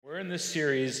in this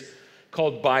series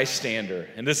called Bystander.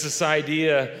 And this is this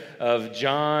idea of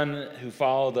John who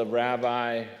followed a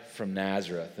rabbi from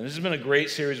Nazareth. And this has been a great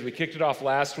series. We kicked it off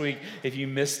last week. If you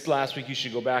missed last week, you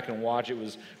should go back and watch. It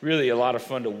was really a lot of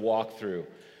fun to walk through.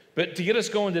 But to get us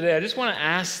going today, I just want to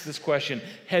ask this question.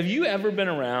 Have you ever been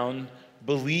around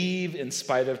believe in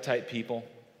spite of type people?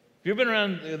 Have you ever been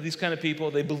around these kind of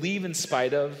people? They believe in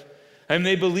spite of. I mean,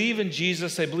 they believe in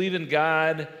Jesus. They believe in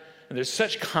God. And there's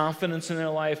such confidence in their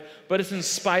life, but it's in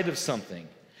spite of something.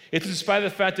 It's in spite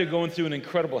of the fact they're going through an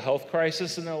incredible health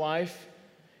crisis in their life.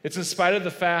 It's in spite of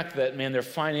the fact that, man, their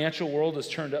financial world is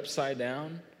turned upside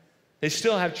down. They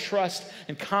still have trust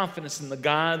and confidence in the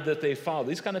God that they follow.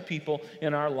 These kind of people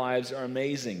in our lives are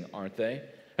amazing, aren't they?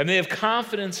 And they have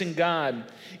confidence in God,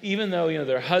 even though,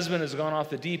 their husband has gone off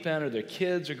the deep end or their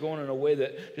kids are going in a way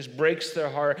that just breaks their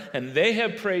heart. And they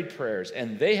have prayed prayers,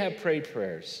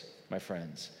 my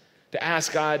friends, to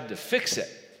ask God to fix it.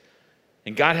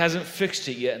 And God hasn't fixed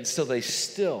it yet, and still they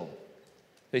still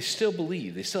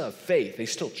believe. They still have faith. They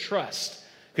still trust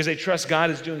because they trust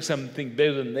God is doing something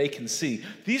bigger than they can see.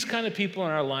 These kind of people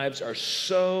in our lives are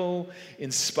so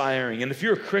inspiring. And if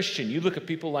you're a Christian, you look at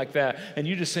people like that and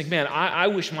you just think, man, I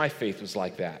wish my faith was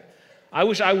like that. I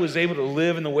wish I was able to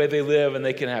live in the way they live and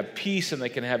they can have peace and they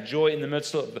can have joy in the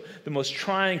midst of the most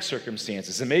trying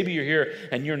circumstances. And maybe you're here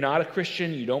and you're not a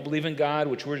Christian, you don't believe in God,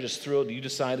 which we're just thrilled you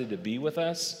decided to be with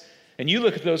us. And you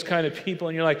look at those kind of people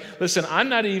and you're like, listen, I'm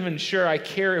not even sure I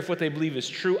care if what they believe is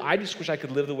true. I just wish I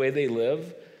could live the way they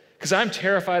live because I'm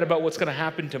terrified about what's going to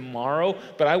happen tomorrow.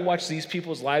 But I watch these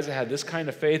people's lives that have this kind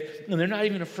of faith and they're not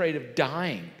even afraid of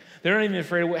dying. They're not even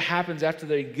afraid of what happens after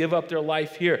they give up their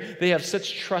life here. They have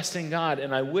such trust in God,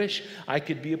 and I wish I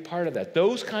could be a part of that.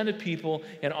 Those kind of people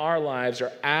in our lives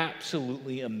are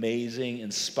absolutely amazing,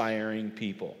 inspiring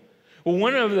people. Well,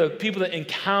 one of the people that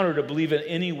encountered a believe in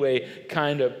any way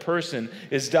kind of person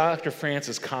is Dr.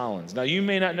 Francis Collins. Now, you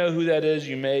may not know who that is.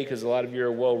 You may, because a lot of you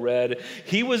are well-read.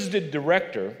 He was the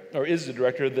director, or is the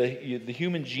director, of the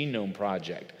Human Genome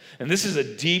Project. And this is a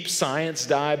deep science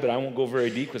dive, but I won't go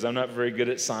very deep because I'm not very good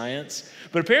at science.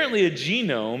 But apparently a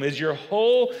genome is your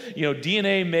whole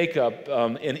DNA makeup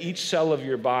in each cell of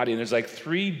your body. And there's like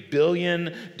 3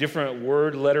 billion different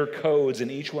word letter codes in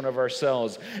each one of our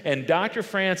cells. And Dr.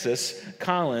 Francis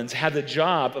Collins had the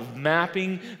job of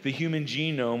mapping the human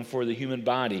genome for the human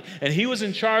body. And he was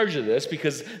in charge of this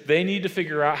because they need to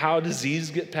figure out how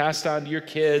diseases get passed on to your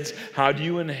kids. How do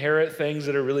you inherit things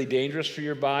that are really dangerous for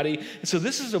your body? And so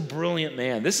this is a brilliant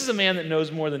man. This is a man that knows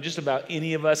more than just about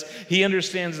any of us. He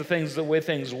understands the way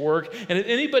things work. And if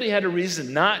anybody had a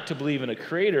reason not to believe in a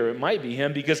creator, it might be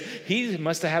him because he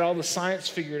must have had all the science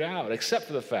figured out, except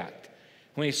for the fact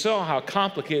when he saw how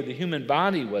complicated the human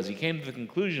body was, he came to the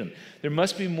conclusion there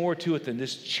must be more to it than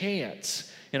this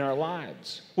chance in our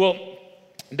lives. Well,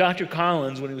 Dr.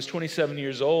 Collins, when he was 27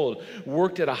 years old,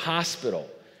 worked at a hospital.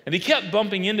 And he kept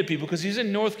bumping into people because he's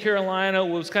in North Carolina. It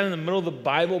was kind of in the middle of the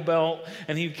Bible Belt.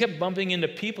 And he kept bumping into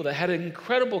people that had an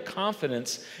incredible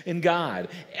confidence in God.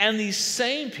 And these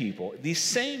same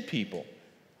people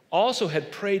also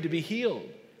had prayed to be healed.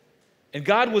 And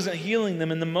God wasn't healing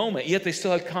them in the moment, yet they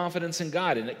still had confidence in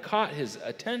God. And it caught his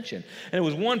attention. And it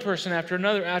was one person after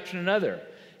another.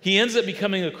 He ends up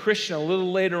becoming a Christian a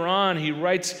little later on. He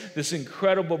writes this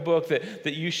incredible book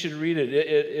that you should read it.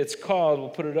 It's called, we'll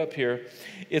put it up here,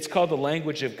 it's called The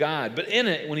Language of God. But in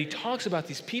it, when he talks about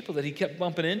these people that he kept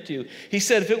bumping into, he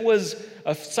said if it was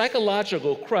a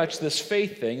psychological crutch, this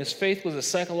faith thing, his faith was a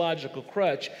psychological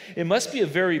crutch, it must be a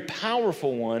very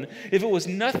powerful one if it was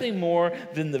nothing more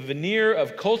than the veneer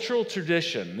of cultural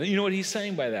tradition. You know what he's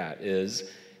saying by that is,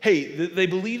 hey, they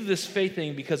believe this faith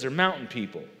thing because they're mountain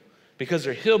people. Because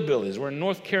they're hillbillies. We're in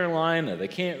North Carolina. They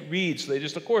can't read, so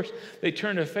they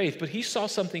turn to faith. But he saw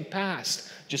something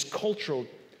past just cultural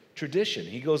tradition.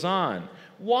 He goes on.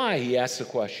 Why, he asks the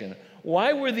question,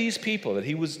 why were these people that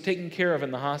he was taking care of in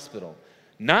the hospital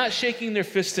not shaking their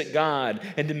fist at God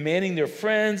and demanding their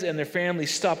friends and their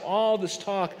families stop all this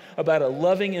talk about a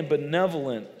loving and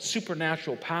benevolent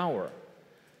supernatural power?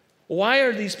 Why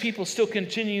are these people still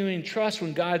continuing to trust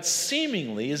when God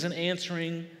seemingly isn't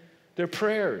answering their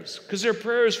prayers? Because their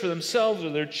prayers for themselves or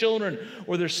their children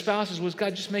or their spouses was,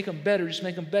 God, just make them better, just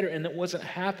make them better. And it wasn't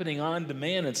happening on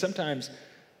demand and sometimes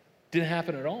didn't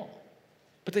happen at all.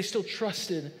 But they still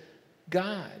trusted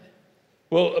God.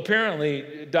 Well,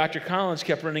 apparently, Dr. Collins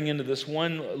kept running into this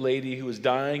one lady who was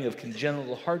dying of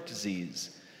congenital heart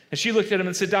disease. And she looked at him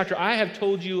and said, Doctor, I have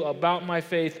told you about my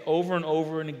faith over and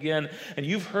over and again, and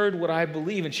you've heard what I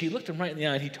believe. And she looked him right in the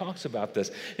eye, and he talks about this.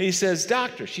 And he says,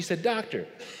 Doctor, she said, Doctor,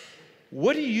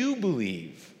 what do you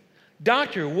believe?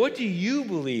 Doctor, what do you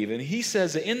believe? And he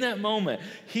says that in that moment,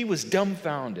 he was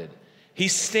dumbfounded. He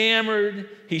stammered,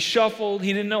 he shuffled,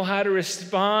 he didn't know how to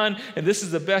respond, and this is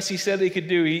the best he said he could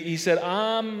do. He said,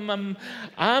 I'm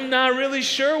not really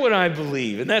sure what I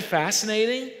believe. Isn't that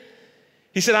fascinating?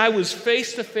 He said, I was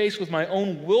face to face with my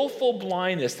own willful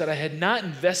blindness that I had not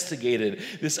investigated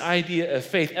this idea of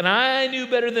faith. And I knew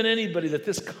better than anybody that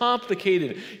this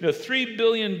complicated, 3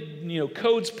 billion,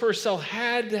 codes per cell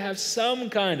had to have some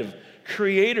kind of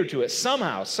creator to it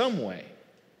somehow, some way.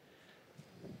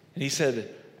 And he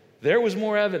said, there was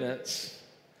more evidence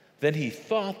than he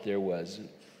thought there was,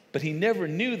 but he never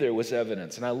knew there was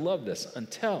evidence. And I love this,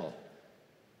 until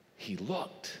he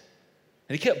looked.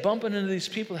 And he kept bumping into these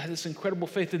people that had this incredible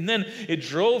faith. And then it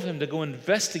drove him to go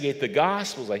investigate the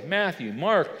Gospels like Matthew,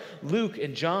 Mark, Luke,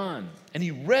 and John. And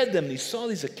he read them, and he saw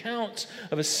these accounts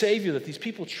of a Savior that these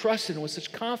people trusted in with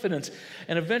such confidence.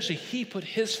 And eventually he put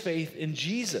his faith in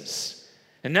Jesus.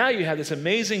 And now you have this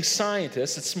amazing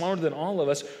scientist that's smarter than all of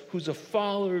us, who's a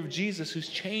follower of Jesus, who's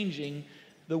changing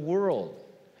the world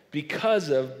because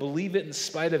of believe it in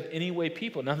spite of any way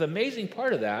people. Now the amazing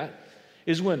part of that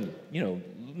is when,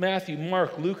 Matthew,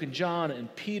 Mark, Luke, and John,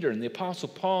 and Peter, and the Apostle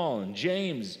Paul, and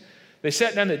James, they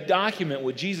sat down to document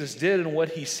what Jesus did and what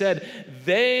he said.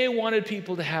 They wanted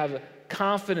people to have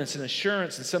confidence and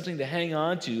assurance and something to hang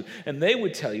on to. And they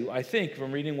would tell you, I think,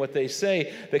 from reading what they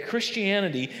say, that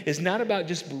Christianity is not about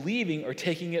just believing or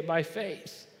taking it by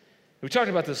faith. We talked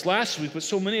about this last week, but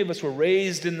so many of us were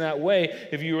raised in that way.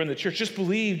 If you were in the church, just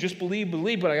believe,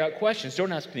 but I got questions.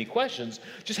 Don't ask any questions.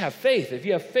 Just have faith. If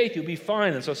you have faith, you'll be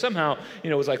fine. And so somehow,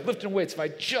 it was like lifting weights. If I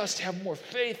just have more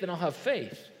faith, then I'll have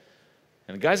faith.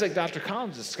 And guys like Dr.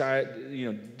 Collins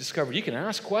discovered you can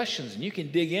ask questions and you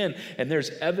can dig in, and there's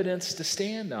evidence to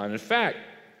stand on. In fact,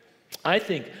 I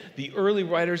think the early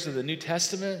writers of the New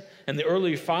Testament and the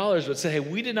early followers would say, hey,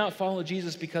 we did not follow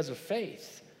Jesus because of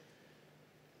faith.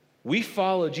 We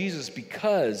follow Jesus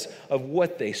because of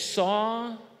what they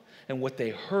saw and what they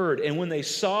heard. And when they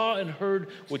saw and heard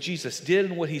what Jesus did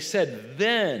and what he said,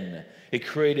 then it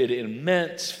created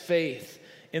immense faith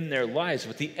in their lives.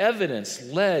 But the evidence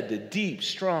led to deep,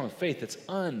 strong faith that's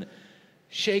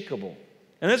unshakable.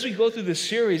 And as we go through this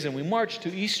series and we march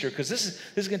to Easter, because this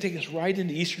is going to take us right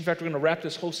into Easter. In fact, we're going to wrap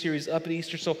this whole series up at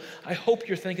Easter. So I hope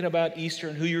you're thinking about Easter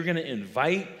and who you're going to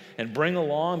invite and bring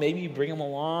along. Maybe you bring them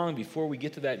along before we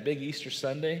get to that big Easter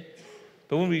Sunday.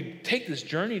 But when we take this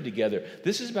journey together,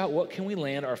 this is about what can we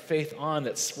land our faith on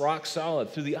that's rock solid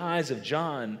through the eyes of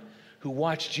John, who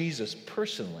watched Jesus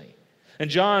personally. And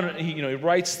John, he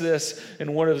writes this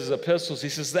in one of his epistles. He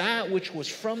says, that which was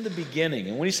from the beginning.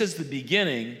 And when he says the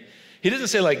beginning, he doesn't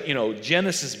say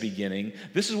Genesis beginning.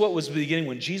 This is what was the beginning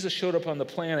when Jesus showed up on the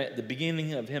planet, the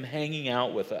beginning of him hanging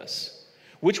out with us,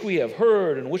 which we have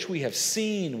heard and which we have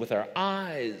seen with our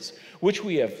eyes, which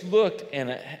we have looked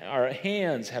and our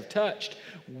hands have touched.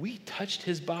 We touched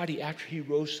his body after he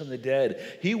rose from the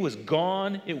dead. He was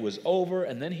gone, it was over,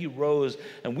 and then he rose,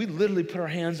 and we literally put our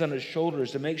hands on his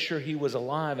shoulders to make sure he was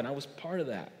alive, and I was part of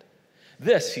that.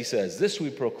 This, he says, this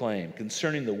we proclaim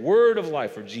concerning the word of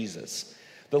life, or Jesus.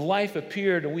 The life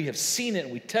appeared, and we have seen it,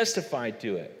 and we testified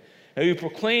to it. And we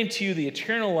proclaim to you the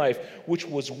eternal life, which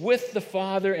was with the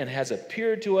Father and has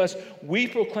appeared to us. We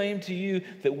proclaim to you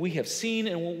that we have seen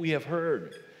and what we have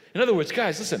heard. In other words,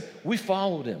 guys, listen, we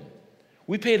followed him.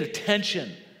 We paid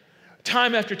attention.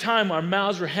 Time after time, our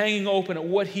mouths were hanging open at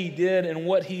what he did and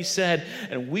what he said,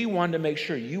 and we wanted to make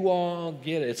sure you all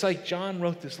get it. It's like John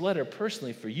wrote this letter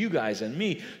personally for you guys and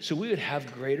me, so we would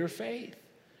have greater faith.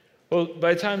 Well,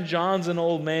 by the time John's an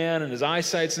old man and his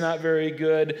eyesight's not very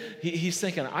good, he's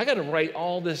thinking, I got to write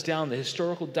all this down, the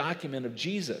historical document of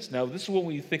Jesus. Now, this is what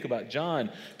we think about John.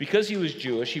 Because he was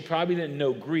Jewish, he probably didn't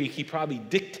know Greek. He probably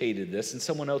dictated this, and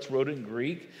someone else wrote it in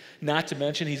Greek. Not to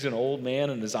mention he's an old man,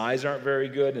 and his eyes aren't very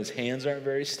good, and his hands aren't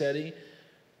very steady.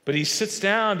 But he sits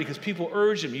down because people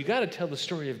urge him, you got to tell the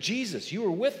story of Jesus. You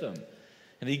were with him.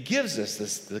 And he gives us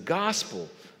the gospel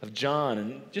of John.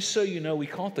 And just so you know, we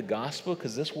call it the gospel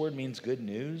because this word means good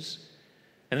news.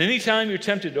 And anytime you're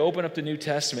tempted to open up the New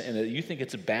Testament and you think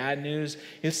it's bad news,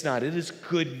 it's not. It is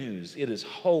good news. It is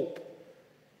hope.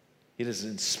 It is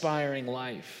inspiring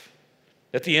life.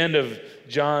 At the end of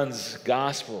John's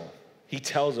gospel, he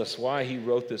tells us why he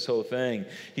wrote this whole thing.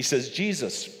 He says,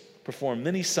 Jesus performed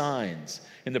many signs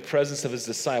in the presence of his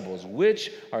disciples, which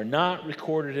are not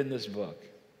recorded in this book.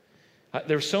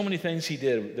 There were so many things he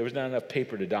did, there was not enough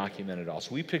paper to document it all.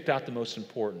 So we picked out the most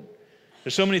important.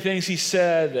 There's so many things he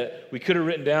said that we could have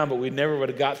written down, but we never would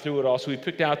have got through it all. So we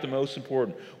picked out the most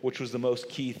important, which was the most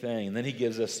key thing. And then he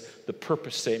gives us the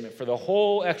purpose statement for the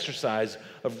whole exercise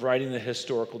of writing the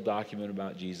historical document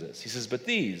about Jesus. He says, but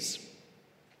these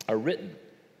are written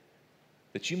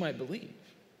that you might believe.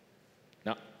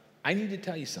 Now, I need to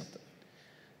tell you something.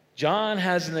 John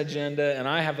has an agenda, and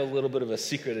I have a little bit of a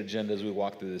secret agenda as we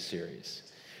walk through this series.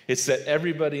 It's that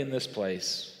everybody in this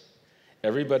place,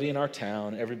 everybody in our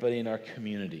town, everybody in our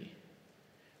community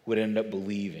would end up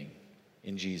believing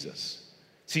in Jesus.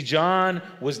 See, John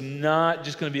was not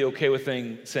just going to be okay with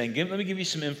saying, let me give you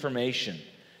some information.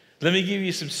 Let me give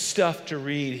you some stuff to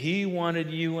read. He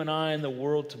wanted you and I and the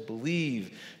world to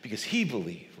believe because he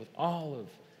believed with all of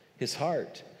his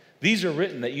heart. These are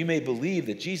written that you may believe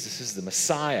that Jesus is the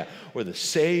Messiah or the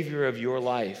Savior of your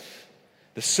life,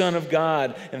 the Son of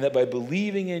God, and that by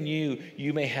believing in you,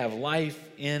 you may have life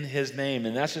in his name.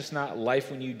 And that's just not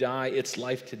life when you die, it's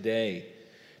life today.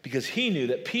 Because he knew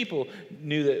that people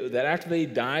knew that after they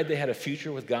died, they had a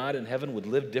future with God in heaven, would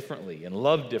live differently and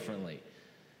love differently,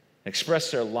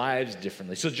 express their lives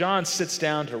differently. So John sits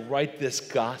down to write this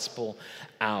gospel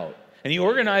out. And he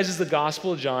organizes the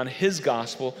Gospel of John, his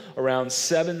gospel, around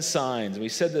 7 signs. And we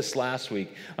said this last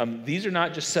week. These are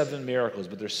not just 7 miracles,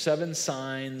 but there's 7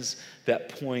 signs that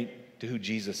point to who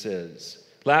Jesus is.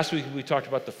 Last week we talked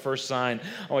about the first sign.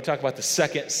 I want to talk about the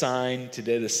second sign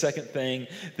today, the second thing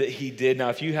that he did. Now,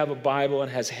 if you have a Bible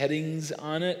and has headings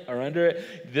on it or under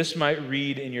it, this might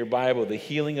read in your Bible, the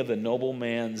healing of the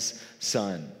nobleman's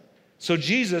son. So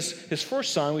Jesus, his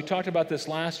first sign, we talked about this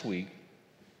last week,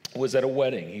 was at a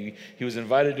wedding. He was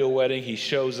invited to a wedding. He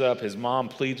shows up. His mom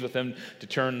pleads with him to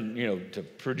to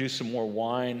produce some more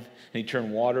wine. And he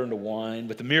turned water into wine.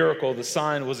 But the miracle, the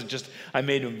sign wasn't just, I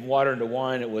made water into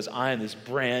wine. It was, I am this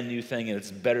brand new thing, and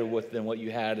it's better than what you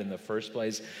had in the first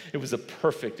place. It was a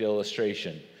perfect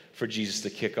illustration for Jesus to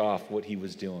kick off what he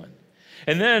was doing.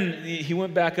 And then he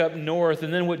went back up north,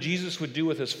 and then what Jesus would do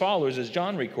with his followers, as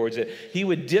John records it, he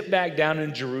would dip back down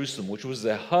in Jerusalem, which was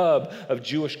the hub of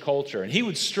Jewish culture. And he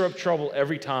would stir up trouble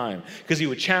every time because he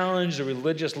would challenge the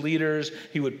religious leaders.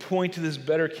 He would point to this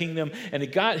better kingdom, and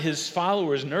it got his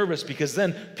followers nervous because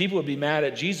then people would be mad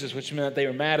at Jesus, which meant they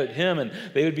were mad at him, and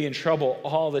they would be in trouble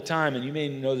all the time. And you may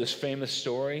know this famous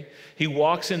story. He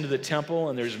walks into the temple,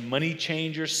 and there's money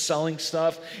changers selling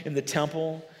stuff in the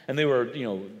temple. And they were,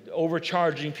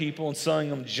 overcharging people and selling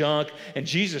them junk. And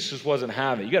Jesus just wasn't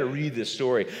having it. You got to read this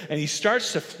story. And he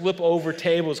starts to flip over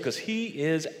tables because he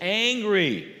is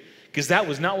angry. Because that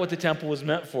was not what the temple was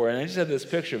meant for. And I just had this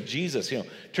picture of Jesus,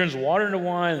 turns water into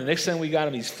wine. And the next time we got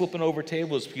him, he's flipping over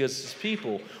tables because his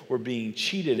people were being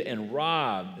cheated and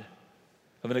robbed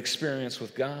of an experience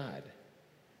with God.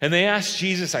 And they asked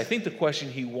Jesus, I think the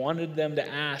question he wanted them to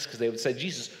ask, because they would say,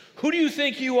 Jesus, who do you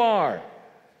think you are?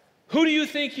 Who do you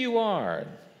think you are?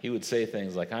 He would say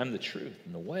things like, I'm the truth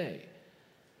and the way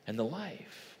and the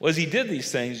life. Well, as he did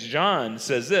these things, John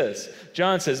says this.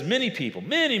 John says, many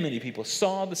people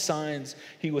saw the signs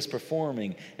he was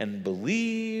performing and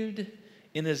believed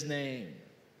in his name.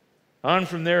 On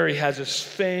from there, he has this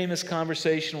famous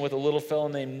conversation with a little fellow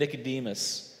named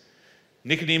Nicodemus.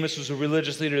 Nicodemus was a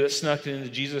religious leader that snuck into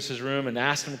Jesus' room and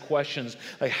asked him questions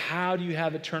like, how do you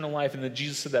have eternal life? And then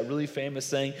Jesus said that really famous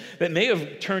thing that may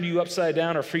have turned you upside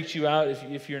down or freaked you out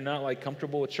if you're not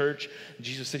comfortable with church.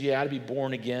 Jesus said you had to be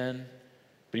born again.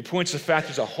 But he points to the fact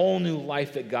there's a whole new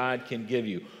life that God can give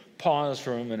you. Pause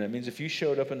for a minute. It means if you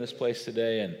showed up in this place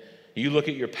today and you look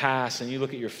at your past and you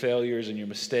look at your failures and your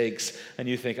mistakes and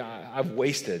you think, I've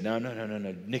wasted. No.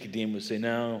 Nicodemus would say,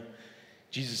 no.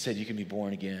 Jesus said you can be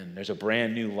born again. There's a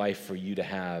brand new life for you to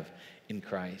have in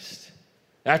Christ.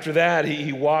 After that,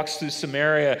 he walks through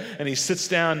Samaria and he sits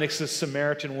down next to a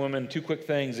Samaritan woman. 2 quick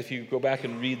things if you go back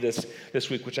and read this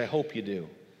week, which I hope you do.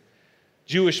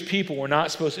 Jewish people were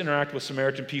not supposed to interact with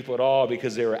Samaritan people at all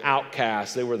because they were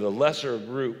outcasts. They were the lesser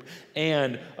group.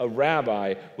 And a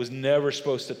rabbi was never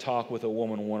supposed to talk with a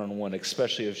woman one-on-one,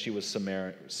 especially if she was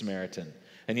Samaritan.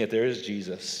 And yet there is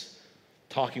Jesus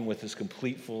talking with this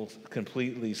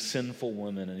completely sinful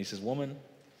woman. And he says, woman,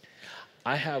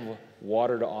 I have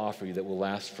water to offer you that will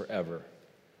last forever.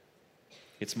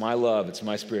 It's my love, it's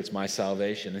my spirit, it's my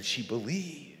salvation. And she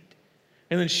believed.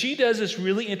 And then she does this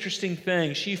really interesting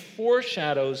thing. She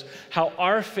foreshadows how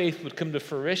our faith would come to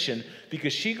fruition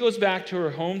because she goes back to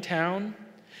her hometown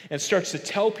and starts to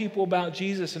tell people about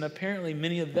Jesus, and apparently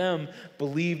many of them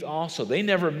believed also. They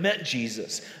never met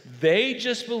Jesus. They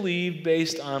just believed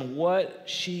based on what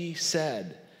she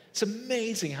said. It's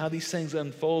amazing how these things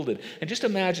unfolded. And just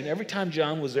imagine every time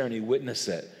John was there and he witnessed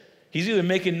it, he's either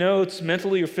making notes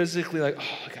mentally or physically like,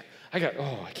 oh, I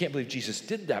can't believe Jesus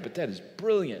did that, but that is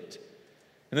brilliant.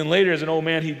 And then later, as an old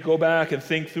man, he'd go back and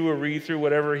think through or read through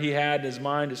whatever he had in his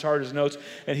mind, his heart, his notes,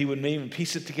 and he would maybe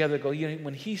piece it together, go,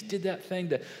 when he did that thing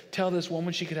to tell this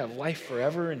woman she could have life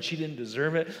forever and she didn't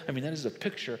deserve it, that is a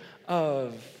picture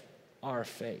of our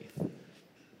faith.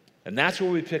 And that's where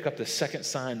we pick up the second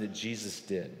sign that Jesus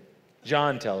did.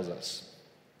 John tells us,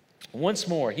 once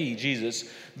more, he, Jesus,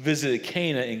 visited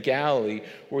Cana in Galilee,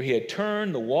 where he had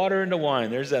turned the water into wine.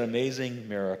 There's that amazing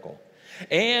miracle.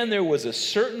 And there was a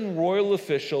certain royal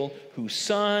official whose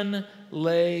son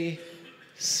lay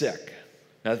sick.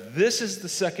 Now, this is the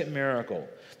second miracle.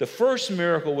 The first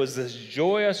miracle was this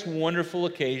joyous, wonderful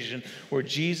occasion where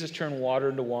Jesus turned water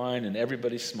into wine and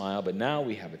everybody smiled. But now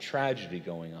we have a tragedy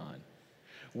going on.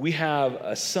 We have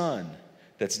a son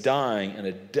that's dying and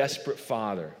a desperate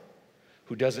father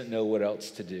who doesn't know what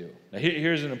else to do. Now,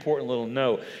 here's an important little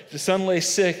note. The son lay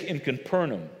sick in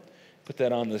Capernaum. Put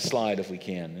that on the slide if we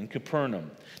can. In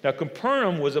Capernaum. Now,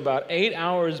 Capernaum was about 8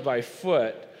 hours by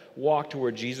foot walk to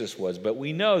where Jesus was. But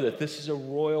we know that this is a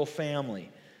royal family.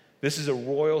 This is a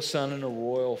royal son and a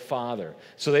royal father.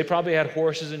 So they probably had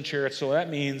horses and chariots. So that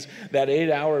means that 8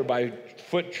 hour by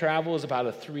foot travel is about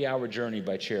a 3-hour journey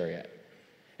by chariot.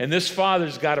 And this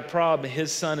father's got a problem.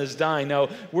 His son is dying. Now,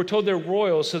 we're told they're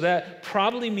royal, so that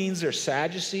probably means they're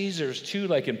Sadducees. There's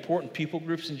two important people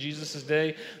groups in Jesus'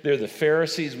 day. They're the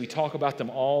Pharisees. We talk about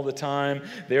them all the time.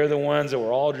 They're the ones that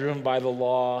were all driven by the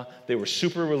law. They were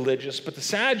super religious. But the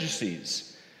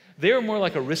Sadducees, they were more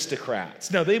like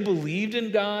aristocrats. Now, they believed in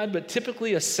God, but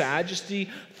typically a Sadducee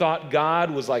thought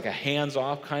God was like a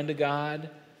hands-off kind of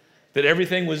God. That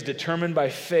everything was determined by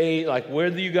fate, like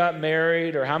whether you got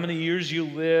married or how many years you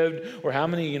lived or how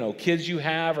many, kids you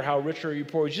have or how rich or you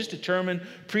poor. It was just determined,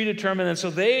 predetermined. And so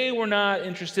they were not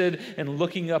interested in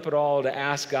looking up at all to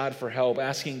ask God for help,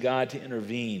 asking God to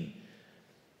intervene.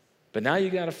 But now you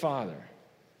got a father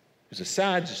who's a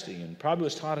Sadducee and probably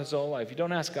was taught his whole life, you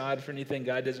don't ask God for anything,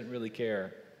 God doesn't really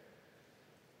care.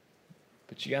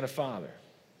 But you got a father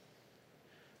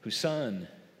whose son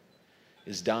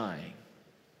is dying.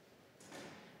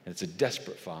 And it's a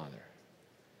desperate father.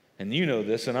 And you know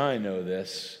this, and I know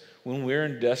this. When we're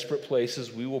in desperate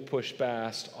places, we will push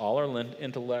past all our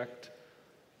intellect,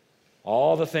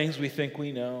 all the things we think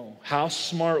we know, how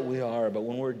smart we are. But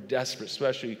when we're desperate,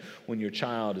 especially when your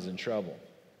child is in trouble,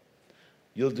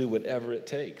 you'll do whatever it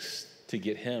takes to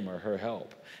get him or her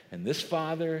help. And this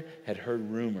father had heard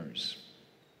rumors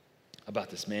about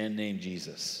this man named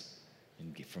Jesus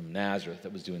from Nazareth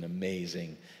that was doing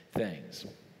amazing things.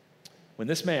 When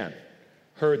this man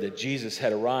heard that Jesus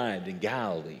had arrived in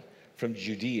Galilee from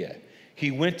Judea,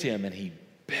 he went to him and he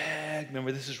begged,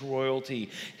 remember this is royalty,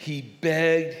 he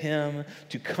begged him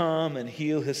to come and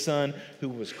heal his son who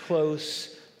was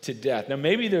close to death. Now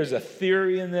maybe there's a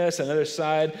theory in this, another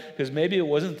side, because maybe it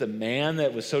wasn't the man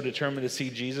that was so determined to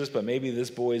see Jesus, but maybe this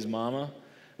boy's mama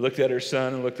looked at her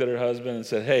son and looked at her husband and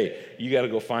said, hey, you got to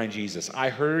go find Jesus. I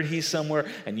heard he's somewhere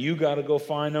and you got to go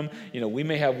find him. We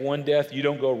may have one death. You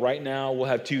don't go right now. We'll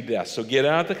have 2 deaths. So get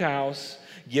out the house,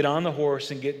 get on the horse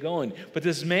and get going. But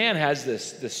this man has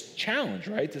this challenge,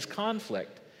 right? This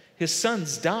conflict. His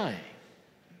son's dying.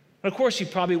 And of course, he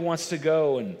probably wants to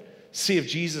go and see if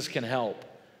Jesus can help.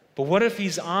 But what if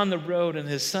he's on the road and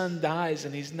his son dies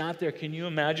and he's not there? Can you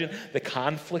imagine the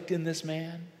conflict in this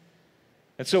man?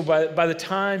 And so by the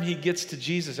time he gets to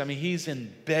Jesus, he's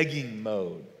in begging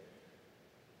mode.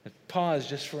 Pause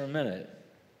just for a minute.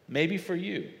 Maybe for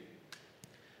you.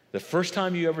 The first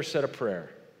time you ever said a prayer,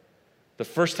 the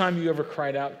first time you ever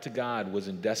cried out to God was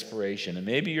in desperation. And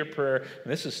maybe your prayer,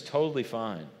 and this is totally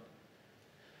fine,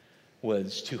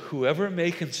 was to whoever it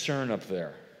may concern up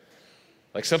there.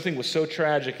 Like something was so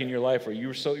tragic in your life where you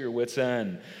were so at your wit's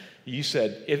end. You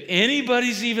said, if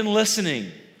anybody's even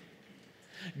listening,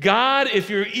 God, if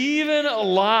you're even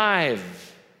alive.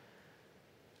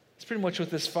 It's pretty much what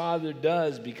this father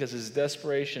does because his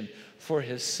desperation for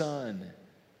his son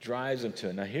drives him to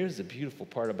it. Now, here's the beautiful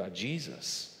part about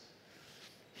Jesus.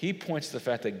 He points to the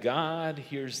fact that God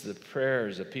hears the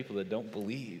prayers of people that don't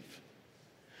believe.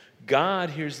 God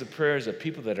hears the prayers of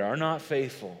people that are not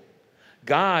faithful.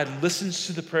 God listens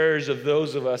to the prayers of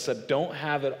those of us that don't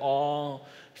have it all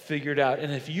figured out.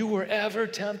 And if you were ever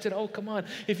tempted,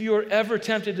 if you were ever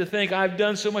tempted to think, I've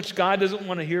done so much, God doesn't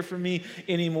want to hear from me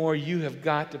anymore, you have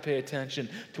got to pay attention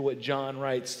to what John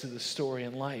writes to the story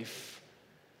and life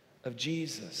of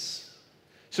Jesus.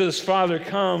 So this father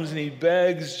comes and he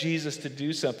begs Jesus to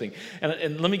do something.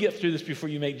 And let me get through this before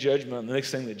you make judgment on the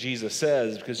next thing that Jesus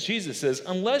says, because Jesus says,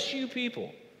 unless you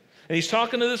people, And he's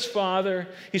talking to this father.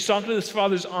 He's talking to this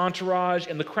father's entourage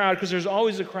and the crowd, because there's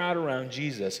always a crowd around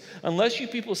Jesus. Unless you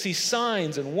people see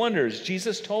signs and wonders,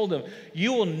 Jesus told him,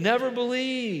 you will never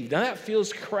believe. Now that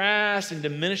feels crass and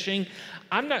diminishing.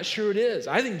 I'm not sure it is.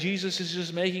 I think Jesus is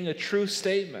just making a true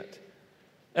statement.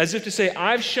 As if to say,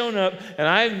 I've shown up and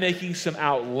I'm making some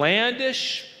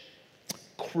outlandish,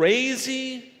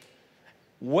 crazy,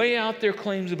 way out there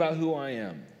claims about who I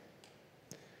am.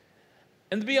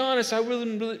 And to be honest, I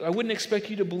wouldn't expect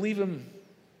you to believe him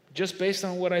just based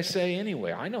on what I say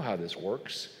anyway. I know how this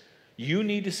works. You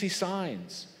need to see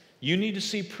signs. You need to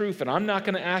see proof. And I'm not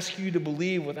going to ask you to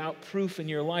believe without proof in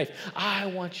your life. I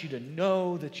want you to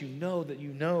know that you know that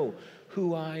you know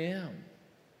who I am.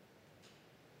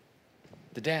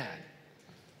 The dad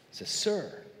says, sir,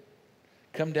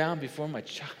 come down before my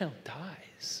child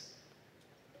dies.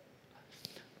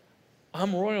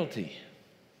 I'm royalty.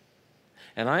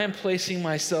 And I am placing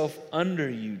myself under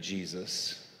you,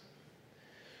 Jesus,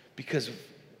 because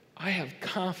I have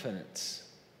confidence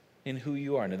in who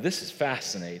you are. Now, this is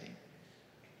fascinating.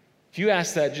 If you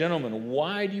ask that gentleman,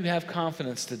 why do you have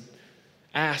confidence to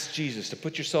ask Jesus, to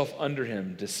put yourself under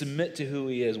him, to submit to who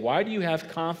he is? Why do you have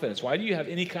confidence? Why do you have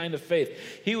any kind of faith?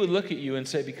 He would look at you and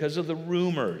say, because of the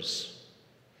rumors,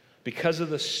 because of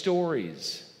the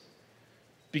stories,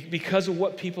 because of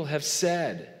what people have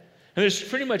said. And there's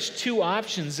pretty much two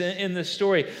options in this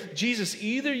story. Jesus,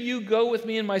 either you go with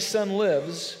me and my son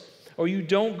lives, or you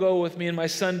don't go with me and my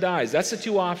son dies. That's the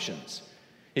two options.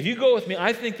 If you go with me,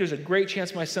 I think there's a great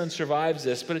chance my son survives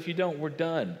this, but if you don't, we're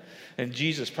done. And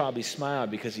Jesus probably smiled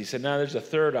because he said, no, there's a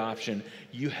third option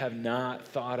you have not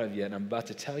thought of yet, and I'm about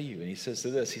to tell you. And he says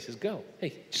to this, he says, go.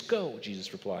 Hey, just go,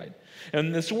 Jesus replied.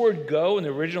 And this word go in the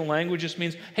original language just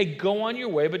means, hey, go on your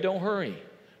way, but don't hurry.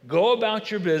 Go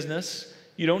about your business.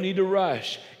 You don't need to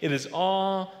rush. It is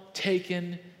all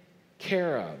taken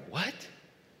care of. What?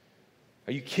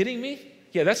 Are you kidding me?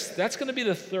 Yeah, that's going to be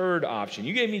the third option.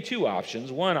 You gave me two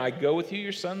options. One, I go with you,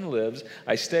 your son lives.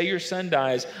 I stay, your son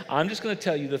dies. I'm just going to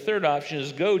tell you the third option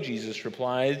is go, Jesus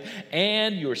replied,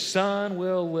 and your son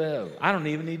will live. I don't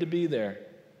even need to be there.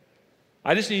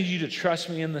 I just need you to trust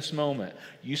me in this moment.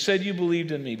 You said you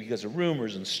believed in me because of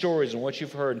rumors and stories and what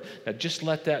you've heard. Now just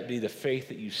let that be the faith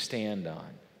that you stand on.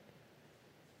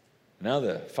 Now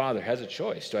the father has a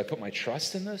choice. Do I put my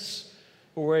trust in this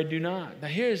or I do not? Now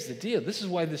here's the deal. This is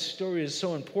why this story is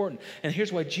so important. And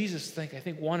here's why Jesus, I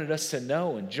think, wanted us to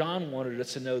know, and John wanted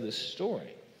us to know this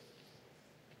story.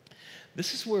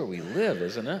 This is where we live,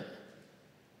 isn't it?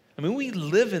 I mean, we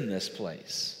live in this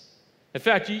place. In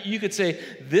fact, you could say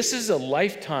this is a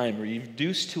lifetime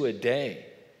reduced to a day.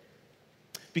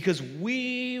 Because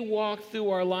we walk through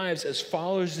our lives as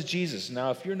followers of Jesus. Now,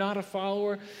 if you're not a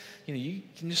follower, you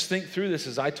can just think through this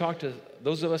as I talk to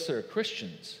those of us that are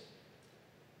Christians.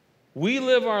 We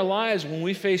live our lives when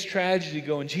we face tragedy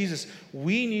going, Jesus,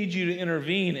 we need you to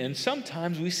intervene. And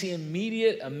sometimes we see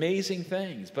immediate, amazing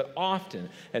things. But often,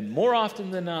 and more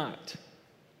often than not,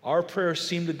 our prayers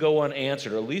seem to go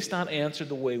unanswered, or at least not answered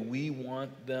the way we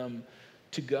want them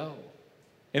to go.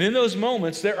 And in those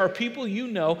moments, there are people you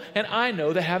know and I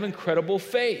know that have incredible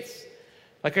faith.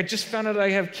 Like, I just found out I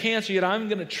have cancer, yet I'm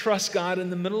going to trust God in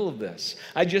the middle of this.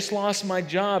 I just lost my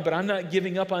job, but I'm not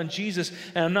giving up on Jesus,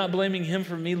 and I'm not blaming him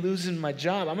for me losing my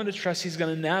job. I'm going to trust he's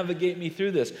going to navigate me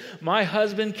through this. My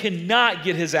husband cannot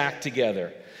get his act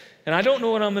together, and I don't know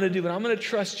what I'm going to do, but I'm going to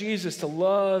trust Jesus to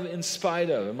love in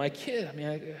spite of. And my kid,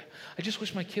 I just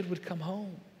wish my kid would come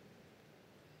home.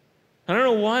 I don't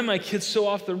know why my kid's so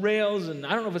off the rails, and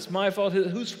I don't know if it's my fault,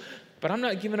 but I'm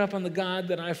not giving up on the God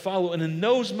that I follow. And in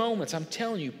those moments, I'm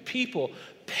telling you, people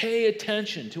pay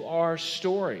attention to our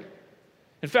story.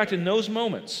 In fact, in those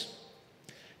moments,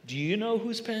 do you know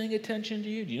who's paying attention to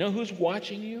you? Do you know who's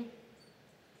watching you?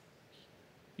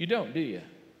 You don't, do you?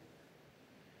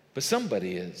 But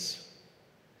somebody is.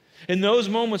 In those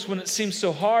moments when it seems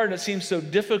so hard, it seems so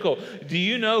difficult, do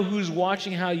you know who's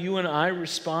watching how you and I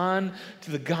respond to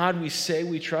the God we say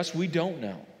we trust? We don't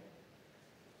know.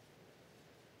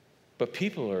 But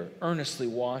people are earnestly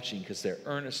watching because they're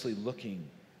earnestly looking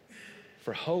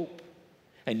for hope.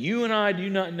 And you and I do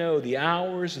not know the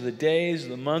hours, or the days, or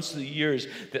the months, or the years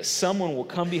that someone will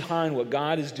come behind what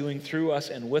God is doing through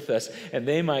us and with us, and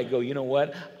they might go, you know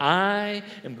what? I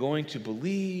am going to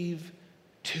believe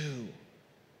too.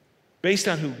 Based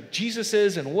on who Jesus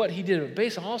is and what he did, but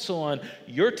based also on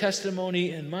your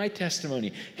testimony and my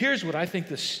testimony. Here's what I think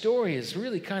the story is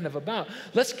really kind of about.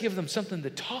 Let's give them something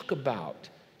to talk about.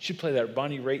 Should play that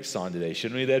Bonnie Raitt song today,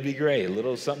 shouldn't we? That'd be great. A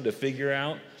little something to figure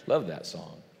out. Love that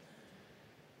song.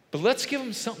 But let's give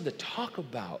them something to talk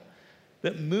about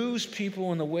that moves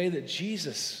people in the way that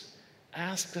Jesus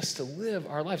asked us to live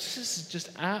our lives. This is just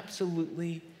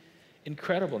absolutely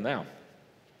incredible. Now,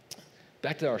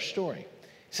 back to our story.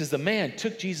 It says the man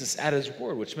took Jesus at his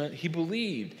word, which meant he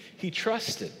believed, he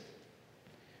trusted,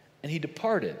 and he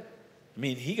departed. I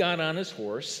mean, he got on his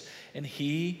horse and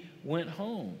he went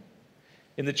home.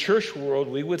 In the church world,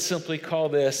 we would simply call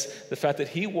this the fact that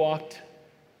he walked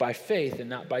by faith and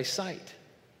not by sight.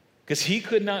 Because he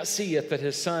could not see it that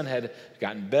his son had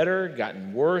gotten better,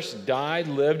 gotten worse, died,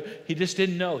 lived. He just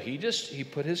didn't know. He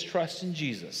put his trust in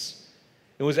Jesus.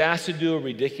 And was asked to do a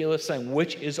ridiculous thing,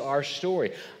 which is our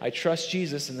story. I trust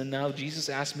Jesus, and then now Jesus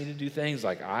asked me to do things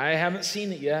like, I haven't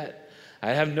seen it yet.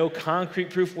 I have no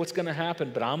concrete proof of what's going to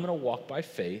happen, but I'm going to walk by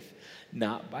faith,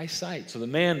 not by sight. So the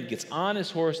man gets on his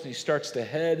horse and he starts to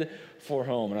head for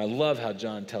home. And I love how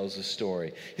John tells the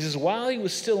story. He says, while he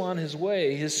was still on his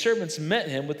way, his servants met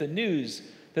him with the news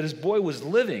that his boy was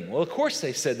living. Well, of course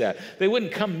they said that. They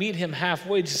wouldn't come meet him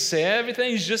halfway, just say,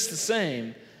 everything's just the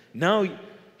same. No,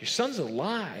 your son's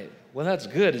alive. Well, that's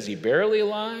good. Is he barely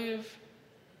alive?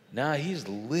 No, he's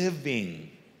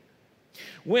living.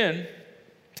 When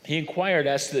he inquired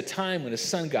as to the time when his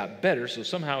son got better, so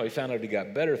somehow he found out he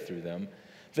got better through them,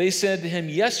 they said to him,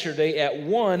 yesterday at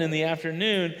 1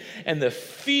 p.m, and the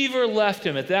fever left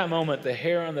him. At that moment, the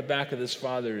hair on the back of his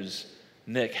father's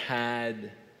neck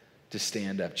had to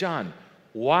stand up. John,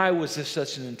 why was this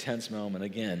such an intense moment?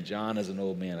 Again, John is an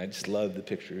old man. I just love the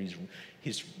picture.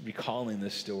 He's recalling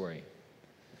this story.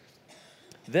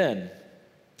 Then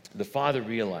the father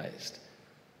realized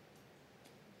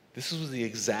this was the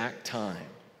exact time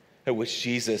at which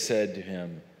Jesus said to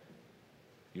him,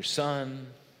 your son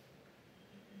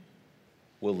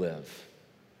will live.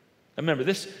 Now remember,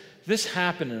 this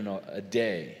happened in a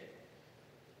day.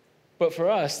 But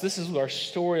for us, this is our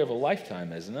story of a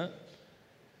lifetime, isn't it?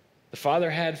 The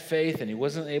father had faith and he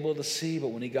wasn't able to see, but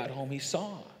when he got home, he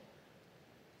saw.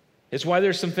 It's why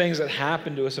there's some things that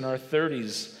happen to us in our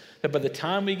 30s that by the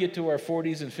time we get to our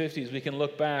 40s and 50s, we can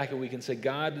look back and we can say,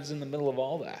 God is in the middle of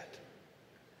all that.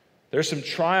 There's some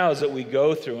trials that we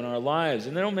go through in our lives,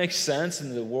 and they don't make sense,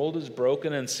 and the world is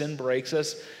broken, and sin breaks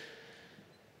us,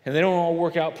 and they don't all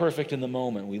work out perfect in the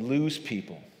moment. We lose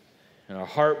people, and our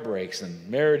heart breaks, and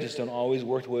marriages don't always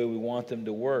work the way we want them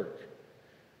to work.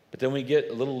 But then we get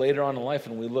a little later on in life,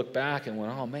 and we look back and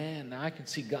went, oh man, now I can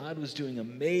see God was doing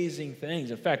amazing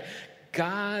things. In fact,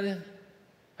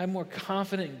 I'm more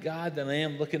confident in God than I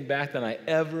am looking back than I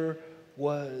ever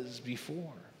was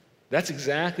before. That's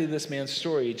exactly this man's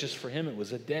story. Just for him, it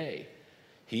was a day.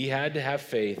 He had to have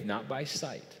faith, not by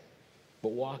sight,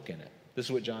 but walk in it. This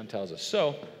is what John tells us.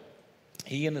 So,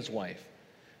 he and his wife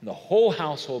and the whole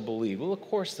household believed. Well, of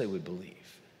course they would believe.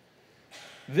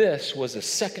 This was the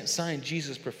second sign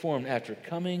Jesus performed after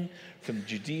coming from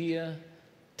Judea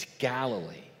to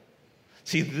Galilee.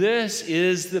 See, this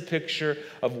is the picture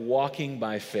of walking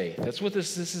by faith. That's what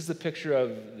this is the picture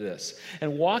of this.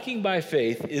 And walking by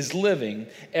faith is living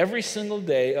every single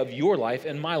day of your life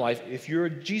and my life, if you're a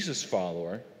Jesus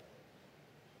follower,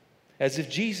 as if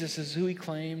Jesus is who he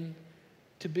claimed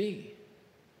to be.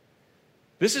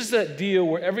 This is that deal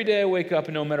where every day I wake up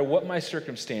and no matter what my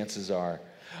circumstances are,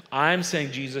 I'm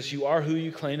saying, Jesus, you are who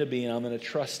you claim to be, and I'm going to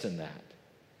trust in that.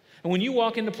 And when you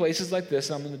walk into places like this,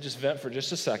 and I'm going to just vent for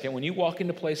just a second, when you walk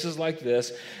into places like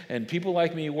this, and people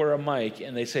like me wear a mic,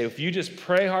 and they say, if you just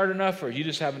pray hard enough, or you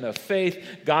just have enough faith,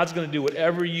 God's going to do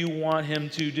whatever you want him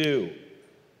to do.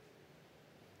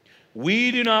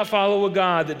 We do not follow a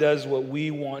God that does what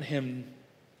we want him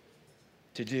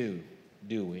to do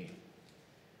we?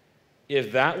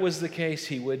 If that was the case,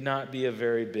 he would not be a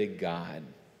very big God.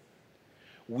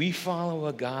 We follow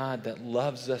a God that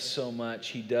loves us so much,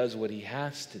 he does what he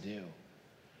has to do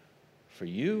for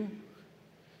you,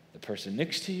 the person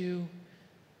next to you,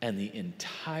 and the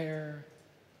entire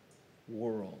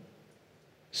world.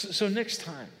 So next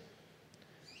time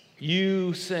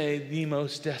you say the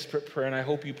most desperate prayer, and I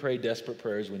hope you pray desperate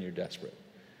prayers when you're desperate,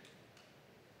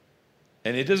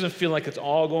 and it doesn't feel like it's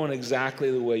all going exactly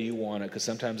the way you want it, because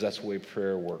sometimes that's the way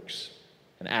prayer works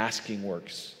and asking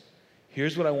works.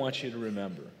 Here's what I want you to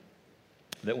remember.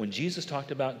 That when Jesus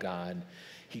talked about God,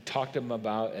 he talked to him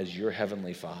about as your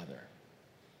heavenly Father.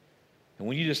 And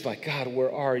when you just like, God,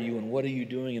 where are you? And what are you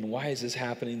doing? And why is this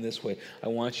happening this way? I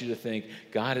want you to think,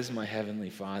 God is my heavenly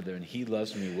Father, and he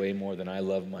loves me way more than I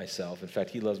love myself. In fact,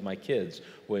 he loves my kids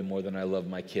way more than I love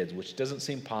my kids, which doesn't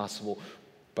seem possible,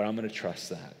 but I'm going to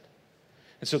trust that.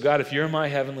 And so, God, if you're my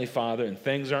heavenly Father and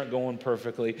things aren't going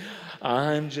perfectly,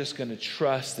 I'm just going to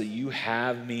trust that you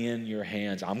have me in your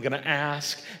hands. I'm going to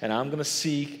ask, and I'm going to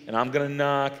seek, and I'm going to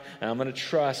knock, and I'm going to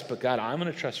trust. But, God, I'm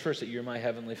going to trust first that you're my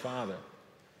heavenly Father.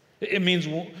 It means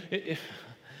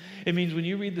It means when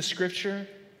you read the scripture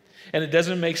and it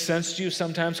doesn't make sense to you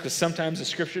sometimes, because sometimes the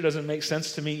scripture doesn't make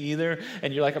sense to me either,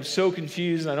 and you're like, I'm so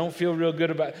confused and I don't feel real good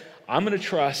about it. I'm going to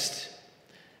trust,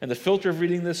 and the filter of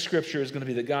reading this scripture is going to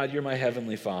be that, God, you're my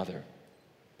heavenly Father.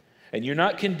 And you're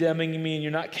not condemning me and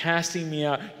you're not casting me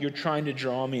out. You're trying to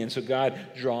draw me. And so, God,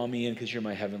 draw me in because you're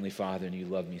my heavenly Father and you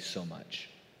love me so much.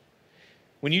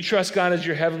 When you trust God as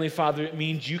your heavenly Father, it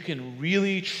means you can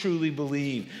really, truly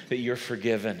believe that you're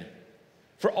forgiven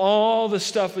for all the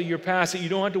stuff of your past, that you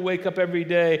don't have to wake up every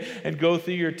day and go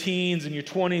through your teens and your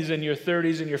 20s and your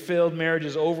 30s and your failed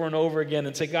marriages over and over again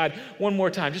and say, God, one more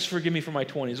time, just forgive me for my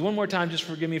 20s. One more time, just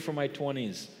forgive me for my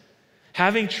 20s.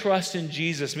 Having trust in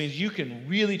Jesus means you can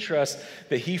really trust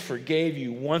that he forgave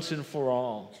you once and for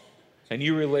all, and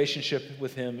your relationship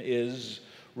with him is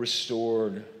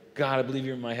restored. God, I believe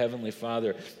you're my heavenly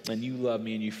Father, and you love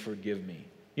me and you forgive me.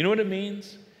 You know what it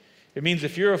means? It means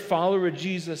if you're a follower of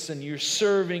Jesus and you're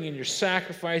serving and you're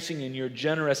sacrificing and you're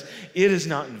generous, it is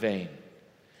not in vain.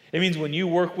 It means when you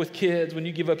work with kids, when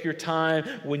you give up your time,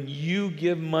 when you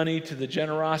give money to the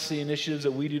generosity initiatives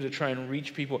that we do to try and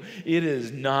reach people, it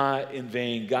is not in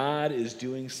vain. God is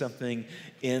doing something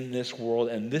in this world,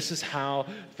 and this is how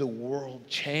the world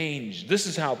changed. This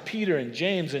is how Peter and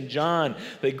James and John,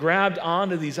 they grabbed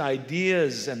onto these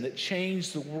ideas and that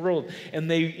changed the world, and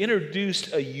they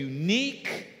introduced a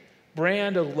unique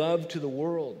brand of love to the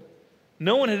world.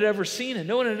 No one had ever seen it.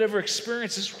 No one had ever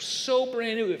experienced this. It was so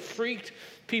brand new. It freaked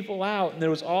people out, and it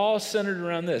was all centered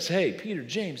around this. Hey, Peter,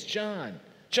 James, John,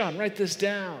 write this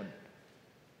down.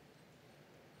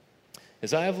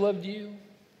 As I have loved you,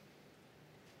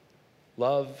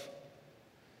 love.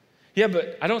 Yeah,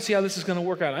 but I don't see how this is going to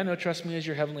work out. I know, trust me as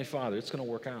your heavenly Father, it's going to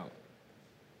work out.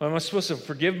 Well, am I supposed to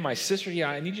forgive my sister? Yeah,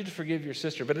 I need you to forgive your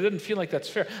sister, but it doesn't feel like that's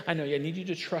fair. I know, yeah, I need you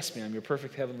to trust me. I'm your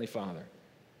perfect heavenly Father.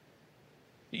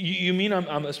 You mean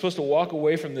I'm supposed to walk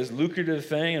away from this lucrative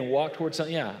thing and walk towards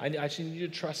something? Yeah, I just need you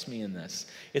to trust me in this.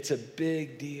 It's a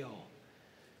big deal.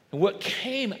 And what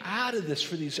came out of this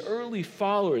for these early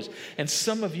followers, and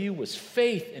some of you, was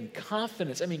faith and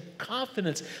confidence. I mean,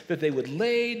 confidence that they would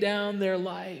lay down their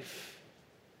life.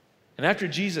 And after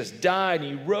Jesus died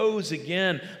and he rose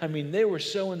again, I mean, they were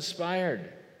so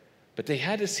inspired. But they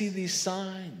had to see these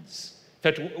signs.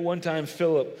 In fact, one time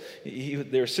Philip,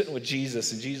 they were sitting with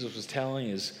Jesus, and Jesus was telling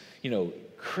his,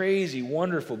 crazy,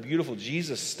 wonderful, beautiful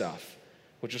Jesus stuff,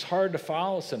 which was hard to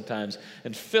follow sometimes.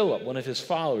 And Philip, one of his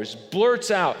followers, blurts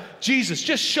out, Jesus,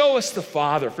 just show us the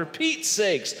Father. For Pete's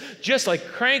sakes, just like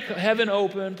crank heaven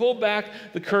open, pull back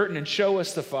the curtain and show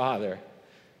us the Father.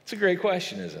 It's a great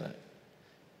question, isn't it?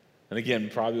 And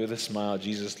again, probably with a smile,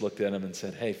 Jesus looked at him and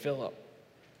said, hey, Philip,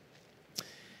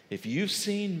 if you've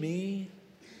seen me,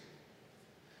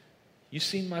 you've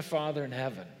seen my Father in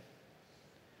heaven.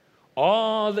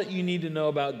 All that you need to know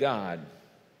about God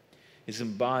is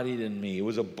embodied in me. It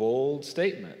was a bold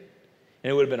statement.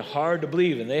 And it would have been hard to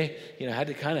believe. And they had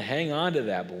to kind of hang on to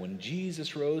that. But when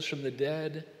Jesus rose from the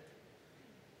dead,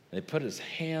 they put his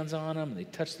hands on him, and they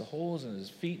touched the holes in his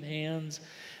feet and hands,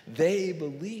 they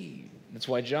believed. That's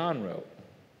why John wrote,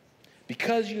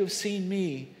 because you have seen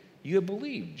me, you have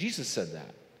believed. Jesus said that.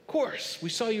 Of course, we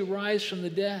saw you rise from the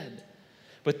dead.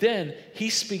 But then he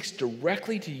speaks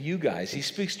directly to you guys. He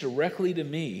speaks directly to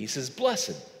me. He says,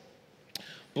 blessed.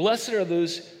 Blessed are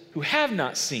those who have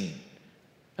not seen.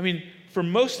 I mean, for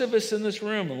most of us in this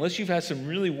room, unless you've had some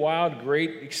really wild,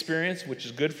 great experience, which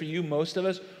is good for you, most of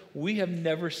us, we have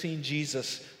never seen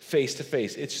Jesus face to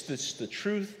face. It's the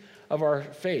truth of our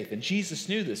faith. And Jesus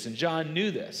knew this, and John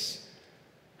knew this.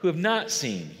 Who have not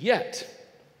seen yet,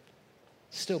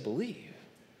 still believe,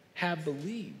 have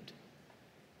believed.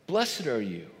 Blessed are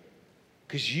you,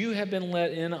 because you have been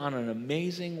let in on an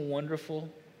amazing, wonderful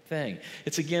thing.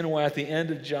 It's again why at the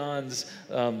end of John's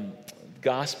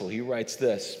gospel, he writes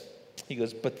this. He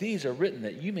goes, but these are written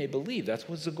that you may believe. That's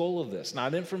what's the goal of this.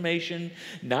 Not information,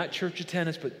 not church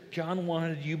attendance, but John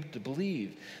wanted you to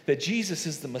believe that Jesus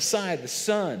is the Messiah, the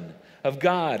Son of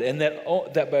God, and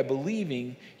that by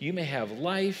believing, you may have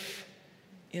life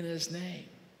in his name.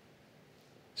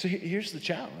 So here's the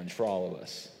challenge for all of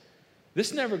us.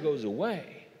 This never goes away.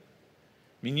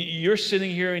 I mean, you're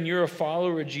sitting here and you're a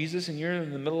follower of Jesus and you're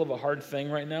in the middle of a hard thing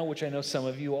right now, which I know some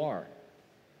of you are.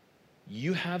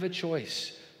 You have a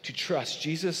choice to trust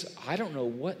Jesus. I don't know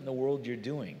what in the world you're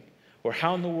doing or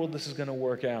how in the world this is going to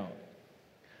work out.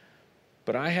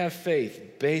 But I have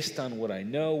faith based on what I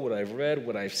know, what I've read,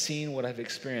 what I've seen, what I've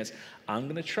experienced. I'm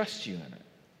going to trust you in it.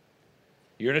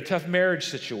 You're in a tough marriage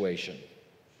situation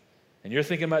and you're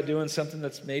thinking about doing something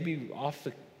that's maybe off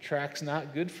the track's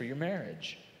not good for your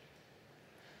marriage.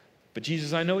 But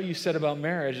Jesus, I know what you said about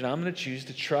marriage, and I'm going to choose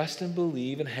to trust and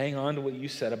believe and hang on to what you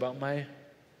said about my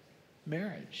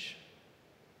marriage.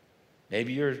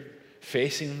 Maybe you're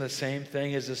facing the same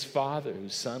thing as this father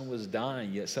whose son was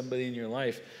dying, yet somebody in your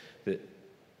life that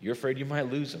you're afraid you might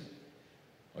lose him,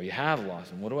 or you have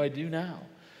lost him. What do I do now?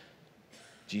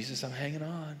 Jesus, I'm hanging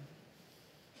on.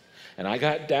 And I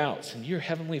got doubts. And your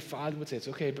heavenly Father would say, it's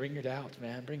okay, bring your doubts,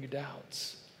 man, bring your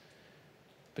doubts.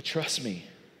 But trust me,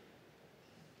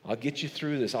 I'll get you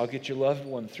through this. I'll get your loved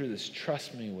one through this.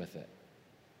 Trust me with it.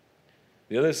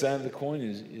 The other side of the coin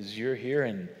is you're here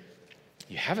and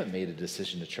you haven't made a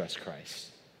decision to trust Christ.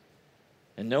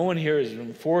 And no one here is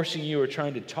forcing you or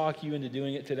trying to talk you into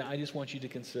doing it today. I just want you to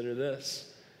consider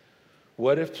this.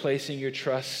 What if placing your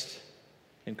trust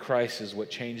in Christ is what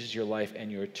changes your life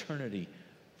and your eternity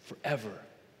forever?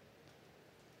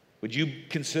 Would you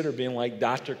consider being like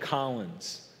Dr.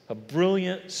 Collins, a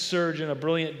brilliant surgeon, a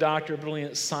brilliant doctor, a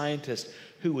brilliant scientist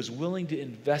who was willing to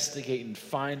investigate and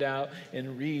find out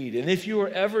and read? And if you were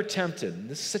ever tempted, and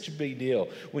this is such a big deal,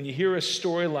 when you hear a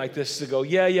story like this to go,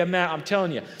 yeah, Matt, I'm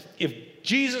telling you, if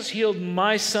Jesus healed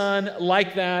my son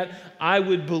like that, I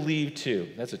would believe too.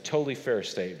 That's a totally fair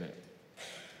statement.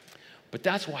 But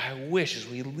that's why I wish as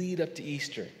we lead up to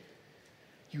Easter,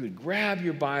 you would grab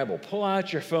your Bible, pull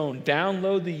out your phone,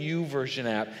 download the YouVersion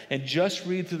app, and just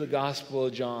read through the Gospel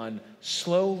of John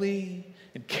slowly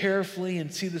and carefully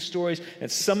and see the stories. And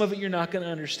some of it you're not going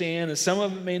to understand, and some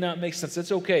of it may not make sense.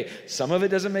 That's okay. Some of it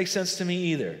doesn't make sense to me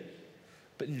either.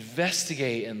 But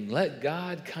investigate and let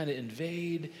God kind of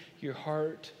invade your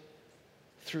heart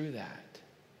through that.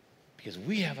 Because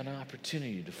we have an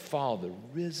opportunity to follow the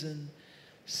risen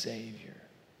Savior.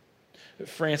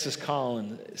 Francis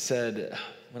Collins said,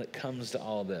 when it comes to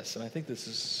all this, and I think this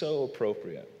is so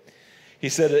appropriate, he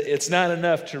said, it's not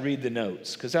enough to read the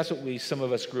notes, because that's what some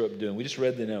of us grew up doing. We just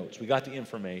read the notes. We got the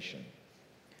information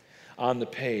on the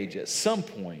page. At some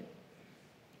point,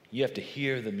 you have to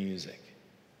hear the music.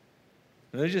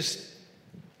 And let me just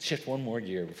shift one more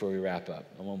gear before we wrap up.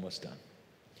 I'm almost done.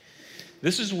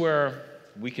 This is where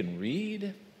we can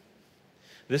read.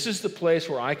 This is the place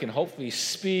where I can hopefully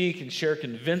speak and share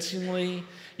convincingly.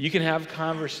 You can have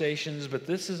conversations, but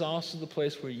this is also the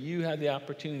place where you have the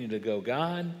opportunity to go,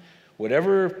 God,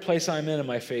 whatever place I'm in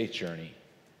my faith journey,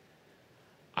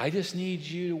 I just need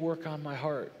you to work on my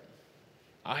heart.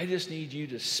 I just need you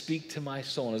to speak to my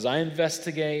soul. And as I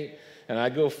investigate and I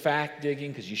go fact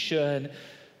digging, because you should,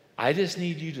 I just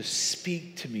need you to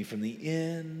speak to me from the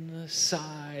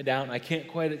inside out. And I can't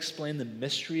quite explain the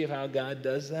mystery of how God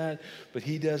does that, but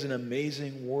he does an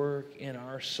amazing work in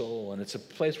our soul. And it's a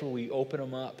place where we open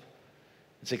them up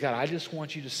and say, God, I just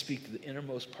want you to speak to the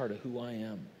innermost part of who I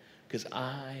am, because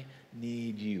I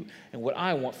need you. And what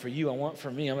I want for you, I want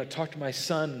for me. I'm going to talk to my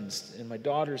sons and my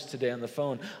daughters today on the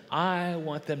phone. I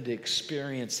want them to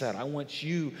experience that. I want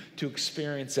you to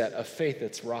experience that, a faith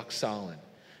that's rock solid.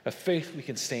 A faith we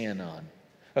can stand on,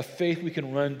 a faith we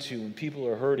can run to when people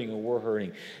are hurting or we're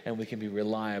hurting, and we can be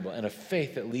reliable, and a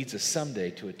faith that leads us someday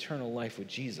to eternal life with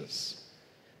Jesus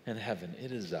in heaven.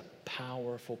 It is a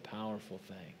powerful, powerful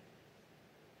thing.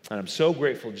 And I'm so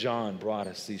grateful John brought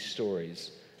us these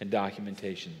stories and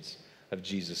documentations of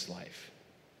Jesus' life.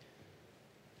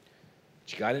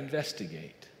 But you got to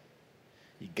investigate.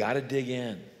 You got to dig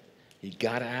in. You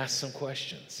got to ask some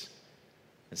questions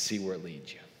and see where it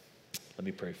leads you. Let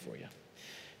me pray for you.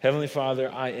 Heavenly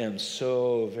Father, I am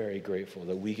so very grateful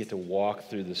that we get to walk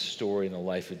through the story and the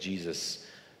life of Jesus,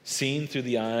 seen through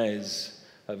the eyes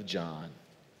of John.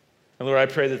 And Lord, I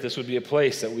pray that this would be a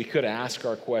place that we could ask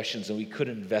our questions and we could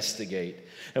investigate.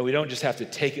 And we don't just have to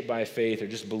take it by faith or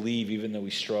just believe even though we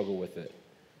struggle with it.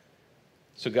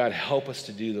 So God, help us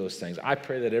to do those things. I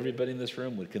pray that everybody in this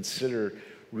room would consider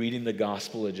reading the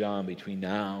Gospel of John between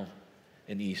now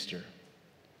and Easter.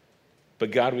 But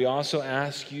God, we also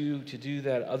ask you to do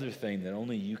that other thing that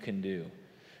only you can do.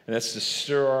 And that's to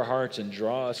stir our hearts and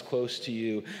draw us close to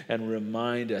you and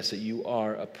remind us that you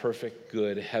are a perfect,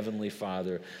 good, heavenly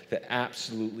Father that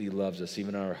absolutely loves us,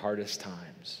 even in our hardest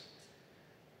times.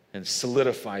 And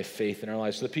solidify faith in our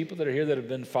lives. So the people that are here that have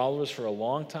been followers for a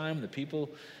long time, the people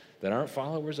that aren't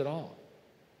followers at all.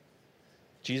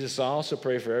 Jesus, I also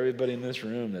pray for everybody in this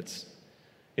room that's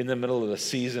in the middle of a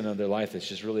season of their life that's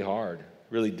just really hard,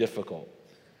 really difficult.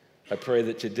 I pray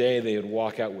that today they would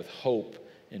walk out with hope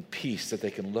and peace, that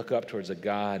they can look up towards a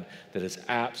God that is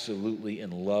absolutely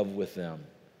in love with them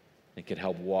and can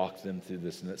help walk them through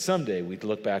this. And that someday we'd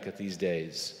look back at these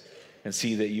days and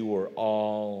see that you were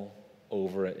all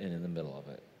over it and in the middle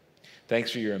of it.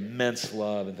 Thanks for your immense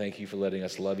love, and thank you for letting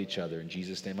us love each other. In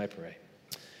Jesus' name I pray.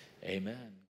 Amen.